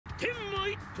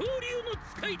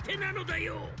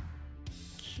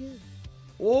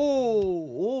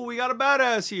Oh, we got a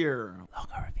badass here.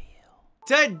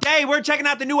 Today, we're checking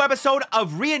out the new episode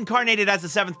of Reincarnated as the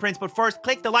 7th Prince, but first,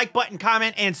 click the like button,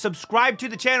 comment, and subscribe to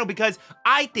the channel because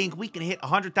I think we can hit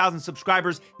 100,000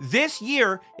 subscribers this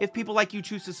year if people like you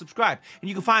choose to subscribe. And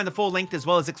you can find the full link as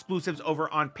well as exclusives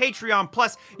over on Patreon.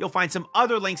 Plus, you'll find some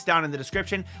other links down in the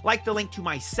description, like the link to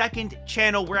my second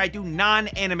channel where I do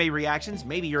non-anime reactions.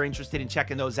 Maybe you're interested in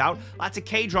checking those out. Lots of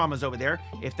K-dramas over there,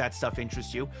 if that stuff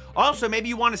interests you. Also, maybe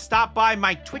you want to stop by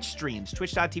my Twitch streams,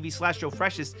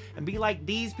 twitch.tv/JoeFreshest, and be like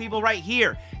these people right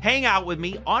here. Hang out with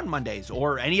me on Mondays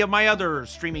or any of my other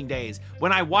streaming days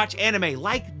when I watch anime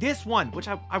like this one, which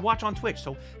I watch on Twitch.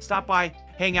 So stop by,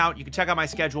 hang out. You can check out my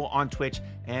schedule on Twitch,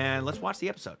 and let's watch the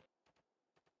episode.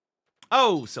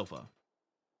 Oh, SYLPHA.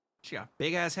 She got a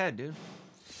big-ass head, dude.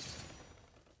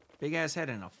 Big-ass head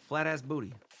and a flat-ass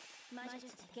booty.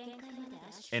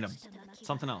 And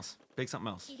something else. Big something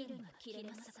else.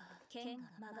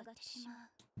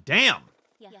 Damn!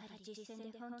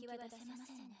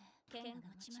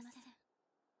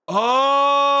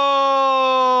 Oh,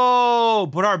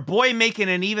 but our boy making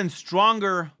an even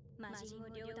stronger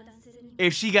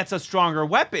if she gets a stronger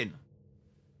weapon.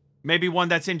 Maybe one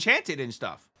that's enchanted and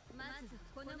stuff.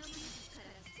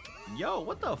 Yo,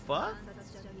 what the fuck?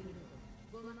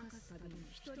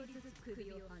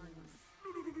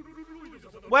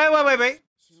 Wait.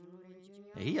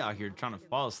 He out here trying to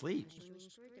fall asleep.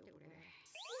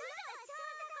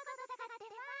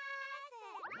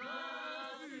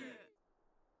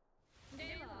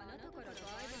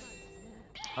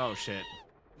 Oh shit.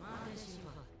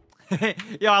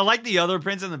 Yo, I like the other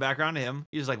prince in the background to him.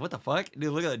 He's like, what the fuck?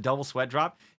 Dude, look at the double sweat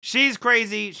drop. She's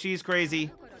crazy. She's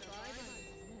crazy.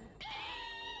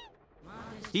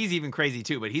 He's even crazy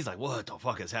too, but he's like, what the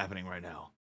fuck is happening right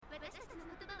now?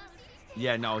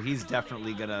 Yeah, no, he's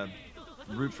definitely gonna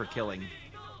root for killing.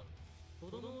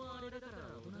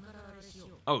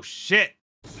 Oh shit.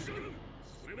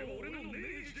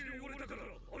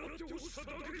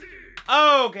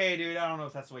 Okay, dude, I don't know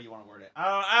if that's the way you want to word it.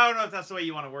 I don't know if that's the way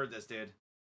you want to word this, dude.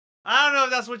 I don't know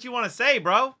if that's what you want to say,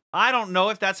 bro. I don't know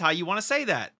if that's how you want to say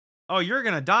that. Oh, you're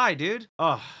gonna die, dude.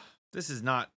 Oh, this is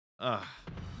not...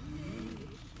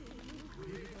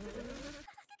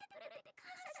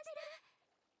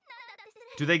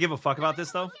 Do they give a fuck about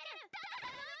this, though?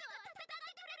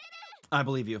 I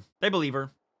believe you. They believe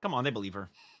her. Come on, they believe her.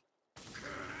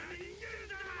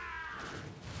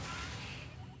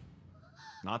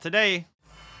 Not today.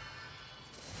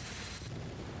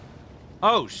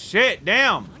 Oh, shit.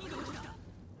 Damn.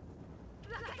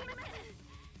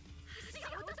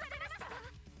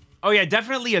 Oh, yeah.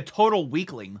 Definitely a total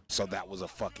weakling. So that was a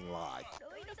fucking lie.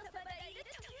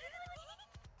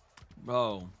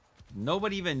 Bro.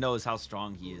 Nobody even knows how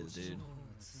strong he is, dude.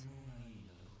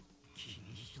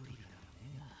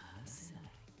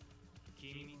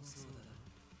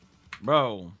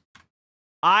 Bro.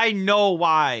 I know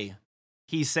why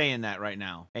he's saying that right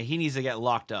now. And he needs to get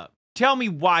locked up. Tell me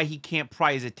why he can't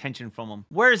pry his attention from him.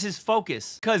 Where's his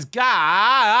focus? Cause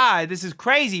God, this is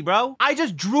crazy, bro. I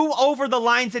just drew over the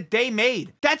lines that they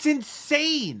made. That's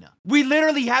insane. We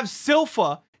literally have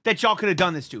SYLPHA that y'all could have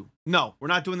done this to. No, we're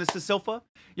not doing this to SYLPHA.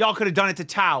 Y'all could have done it to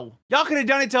Tao. Y'all could have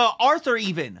done it to Arthur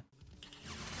even.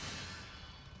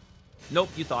 Nope,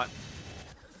 you thought.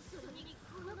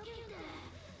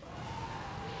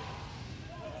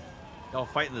 Y'all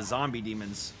fighting the zombie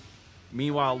demons.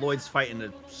 Meanwhile, Lloyd's fighting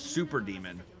the super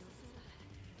demon.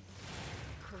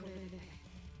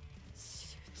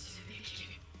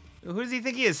 Who does he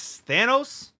think he is?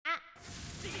 Thanos?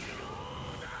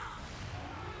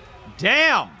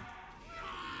 Damn!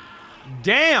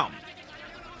 Damn!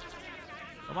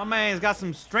 Oh, my man's got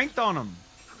some strength on him.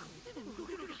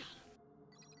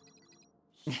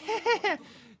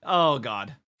 Oh,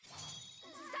 God.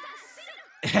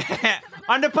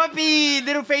 On the puppy!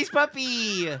 Little face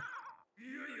puppy!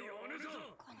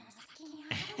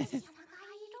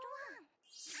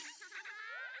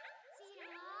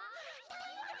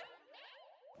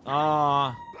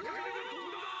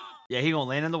 Yeah, he gonna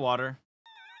land in the water.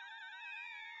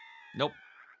 Nope.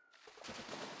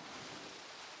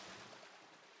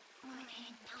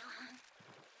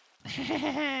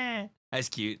 That's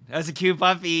cute. That's a cute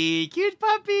puppy. Cute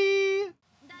puppy.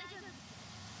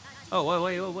 Oh,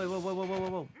 wait.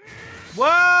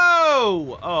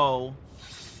 Whoa! Oh.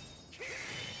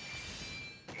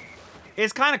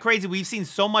 It's kind of crazy. We've seen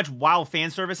so much WoW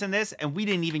fan service in this, and we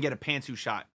didn't even get a pantsu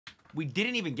shot. We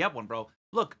didn't even get one, bro.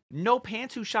 Look, no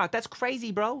pantsu shot. That's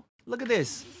crazy, bro. Look at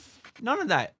this. None of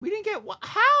that. We didn't get one.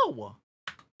 How?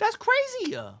 That's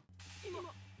crazy.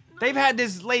 They've had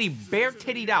this lady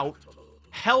bare-tittied out,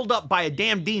 held up by a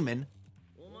damn demon,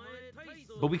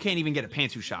 but we can't even get a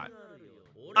pantsu shot.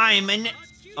 I'm an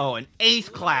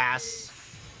 8th class.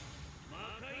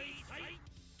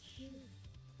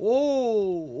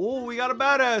 Oh, we got a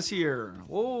badass here.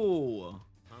 Oh.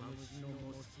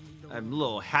 That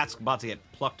little hat's about to get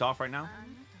plucked off right now.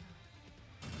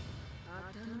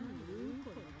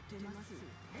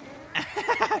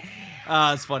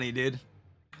 It's funny, dude.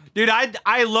 Dude,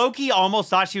 I low-key almost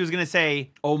thought she was gonna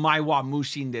say, "Omae wa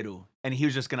mushinderu," and he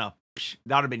was just gonna, psh,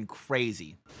 that would have been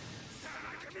crazy.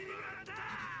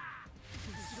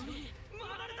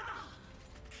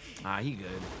 He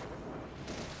good.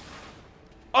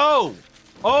 Oh!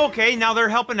 Okay, now they're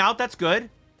helping out. That's good.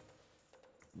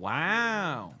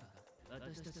 Wow.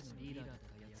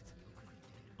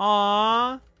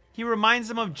 Aww. He reminds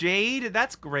them of Jade.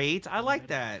 That's great. I like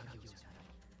that.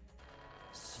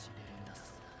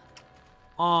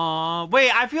 Aww.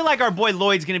 Wait, I feel like our boy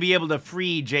Lloyd's gonna be able to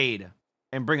free Jade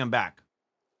and bring him back.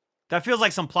 That feels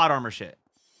like some plot armor shit.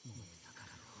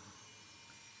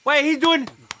 Wait, he's doing...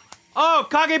 Oh,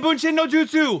 Kage Bunshin no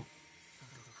Jutsu!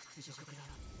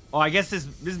 Oh, I guess this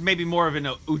is maybe more of an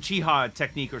Uchiha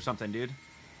technique or something, dude.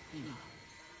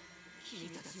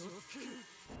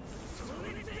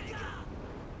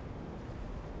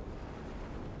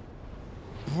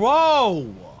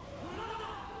 Bro!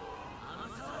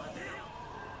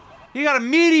 He got a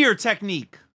meteor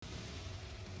technique.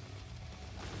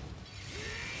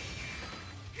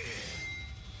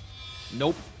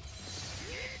 Nope.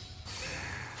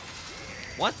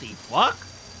 What the fuck?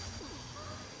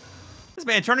 This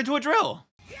man turned into a drill.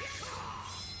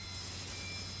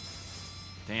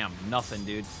 Damn, nothing,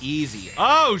 dude. Easy.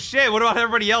 Oh, shit. What about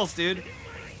everybody else, dude?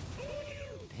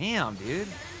 Damn, dude.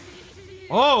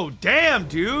 Oh, damn,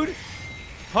 dude.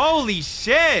 Holy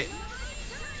shit.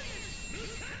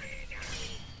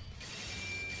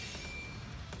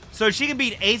 So she can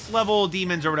beat 8th level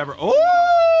demons or whatever.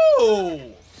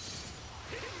 Oh!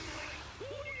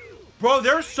 Bro,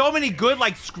 there are so many good,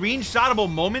 like, screenshotable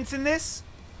moments in this.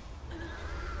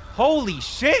 Holy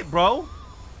shit, bro.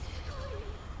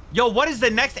 Yo, what is the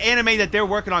next anime that they're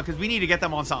working on? Because we need to get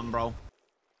them on something, bro.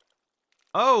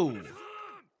 Oh.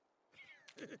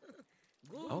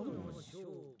 Oh.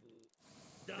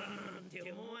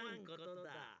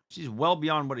 She's well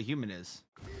beyond what a human is.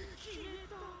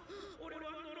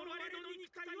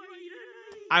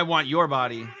 I want your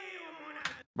body.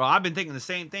 Bro, I've been thinking the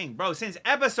same thing. Bro, since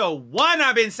episode 1,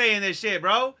 I've been saying this shit,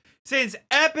 bro. Since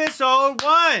episode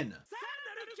 1.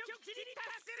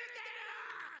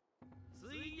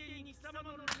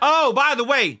 Oh, by the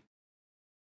way,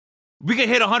 we can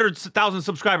hit 100,000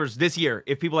 subscribers this year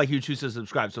if people like you choose to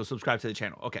subscribe. So subscribe to the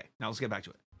channel. Okay, now let's get back to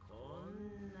it.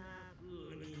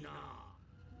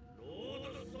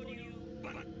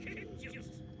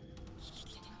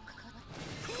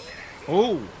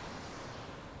 Oh.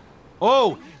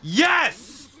 Oh,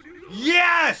 yes!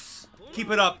 Yes! Keep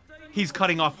it up. He's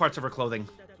cutting off parts of her clothing.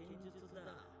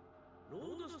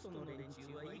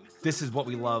 This is what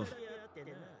we love.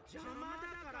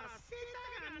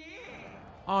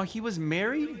 Oh, he was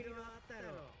married?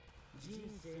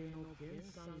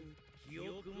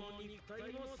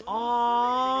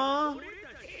 Aww.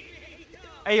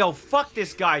 Hey, yo, fuck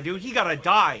this guy, dude. He gotta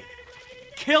die.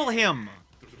 Kill him.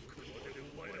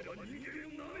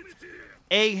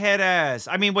 Egghead ass.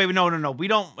 I mean, wait, no. We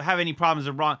don't have any problems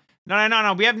with wrong.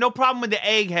 No. We have no problem with the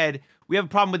egghead. We have a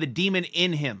problem with the demon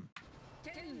in him.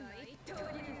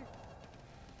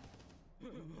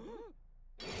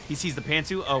 He sees the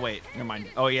pantsu. Oh wait, never mind.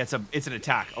 Oh yeah, it's an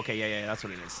attack. Okay, yeah, that's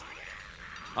what it is.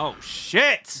 Oh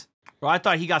shit, bro! I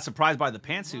thought he got surprised by the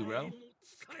pantsu, bro.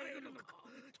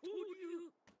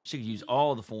 She could use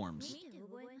all the forms.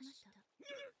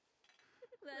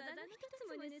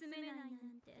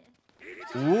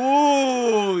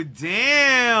 Ooh,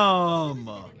 damn.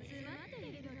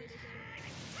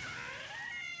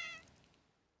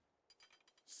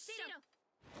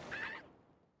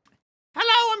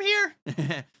 Hello, I'm here.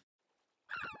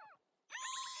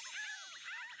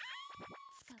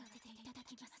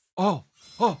 Oh.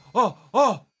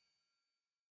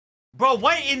 Bro,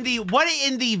 what in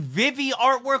the Vivi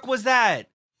artwork was that?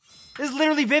 This is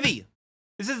literally Vivi.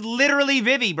 This is literally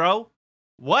Vivi, bro.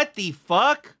 What the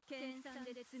fuck?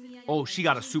 Oh, she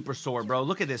got a super sword, bro.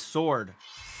 Look at this sword.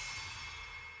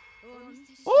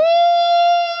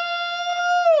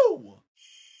 Ooh!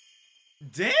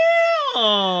 Damn!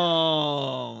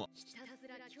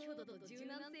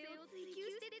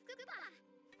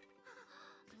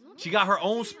 She got her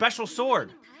own special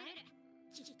sword.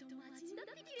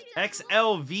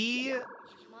 XLV.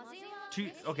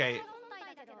 Okay.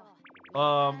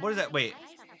 What is that? Wait.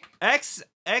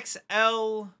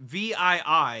 XLVII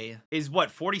is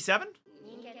what, 47?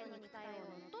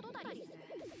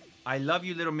 I love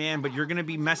you, little man, but you're gonna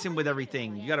be messing with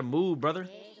everything. You gotta move, brother.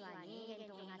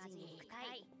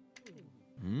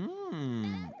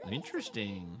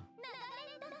 Interesting.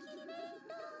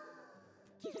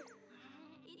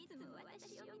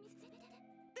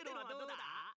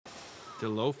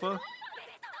 SYLPHA?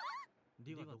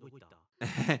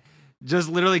 Just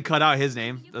literally cut out his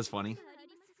name. That's funny.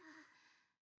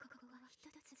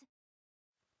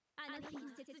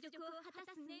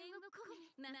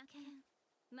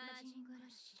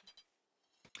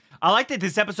 I like that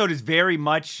this episode is very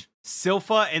much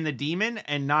SYLPHA and the demon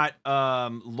and not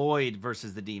Lloyd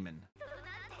versus the demon.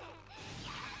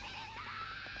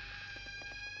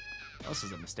 This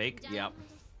is a mistake. Yep.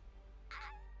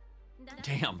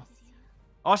 Damn.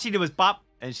 All she did was pop,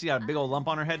 and she got a big old lump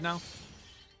on her head now.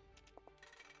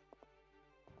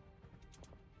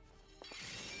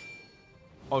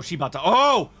 Oh, she about to...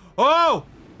 Oh! Oh!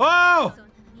 Oh!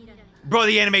 Bro,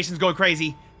 the animation's going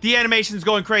crazy. The animation's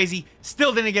going crazy.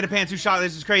 Still didn't get a pantsu shot.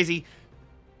 This is crazy.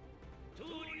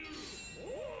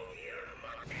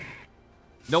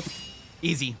 Nope.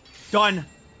 Easy. Done.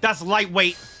 That's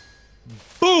lightweight.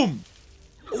 Boom!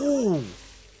 Ooh.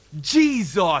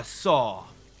 Jesus!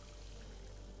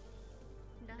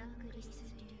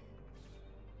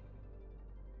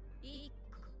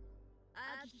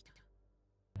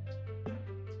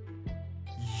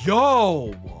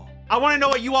 Yo! I want to know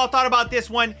what you all thought about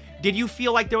this one. Did you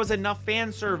feel like there was enough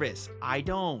fan service? I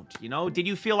don't, you know? Did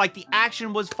you feel like the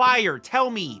action was fire?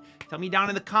 Tell me. Tell me down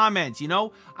in the comments, you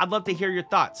know? I'd love to hear your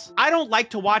thoughts. I don't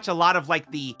like to watch a lot of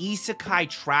like the isekai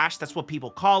trash. That's what people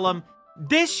call them.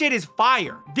 This shit is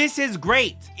fire. This is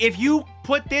great. If you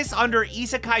put this under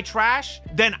isekai trash,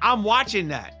 then I'm watching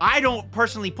that. I don't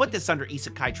personally put this under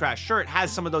isekai trash. Sure, it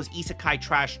has some of those isekai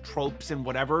trash tropes and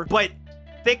whatever, but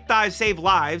thick thighs save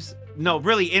lives. No,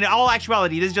 really, in all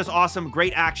actuality, this is just awesome.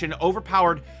 Great action.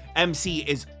 Overpowered MC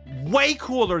is way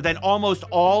cooler than almost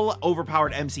all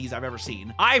overpowered MCs I've ever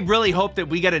seen. I really hope that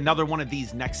we get another one of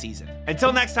these next season.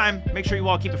 Until next time, make sure you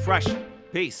all keep it fresh.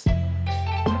 Peace.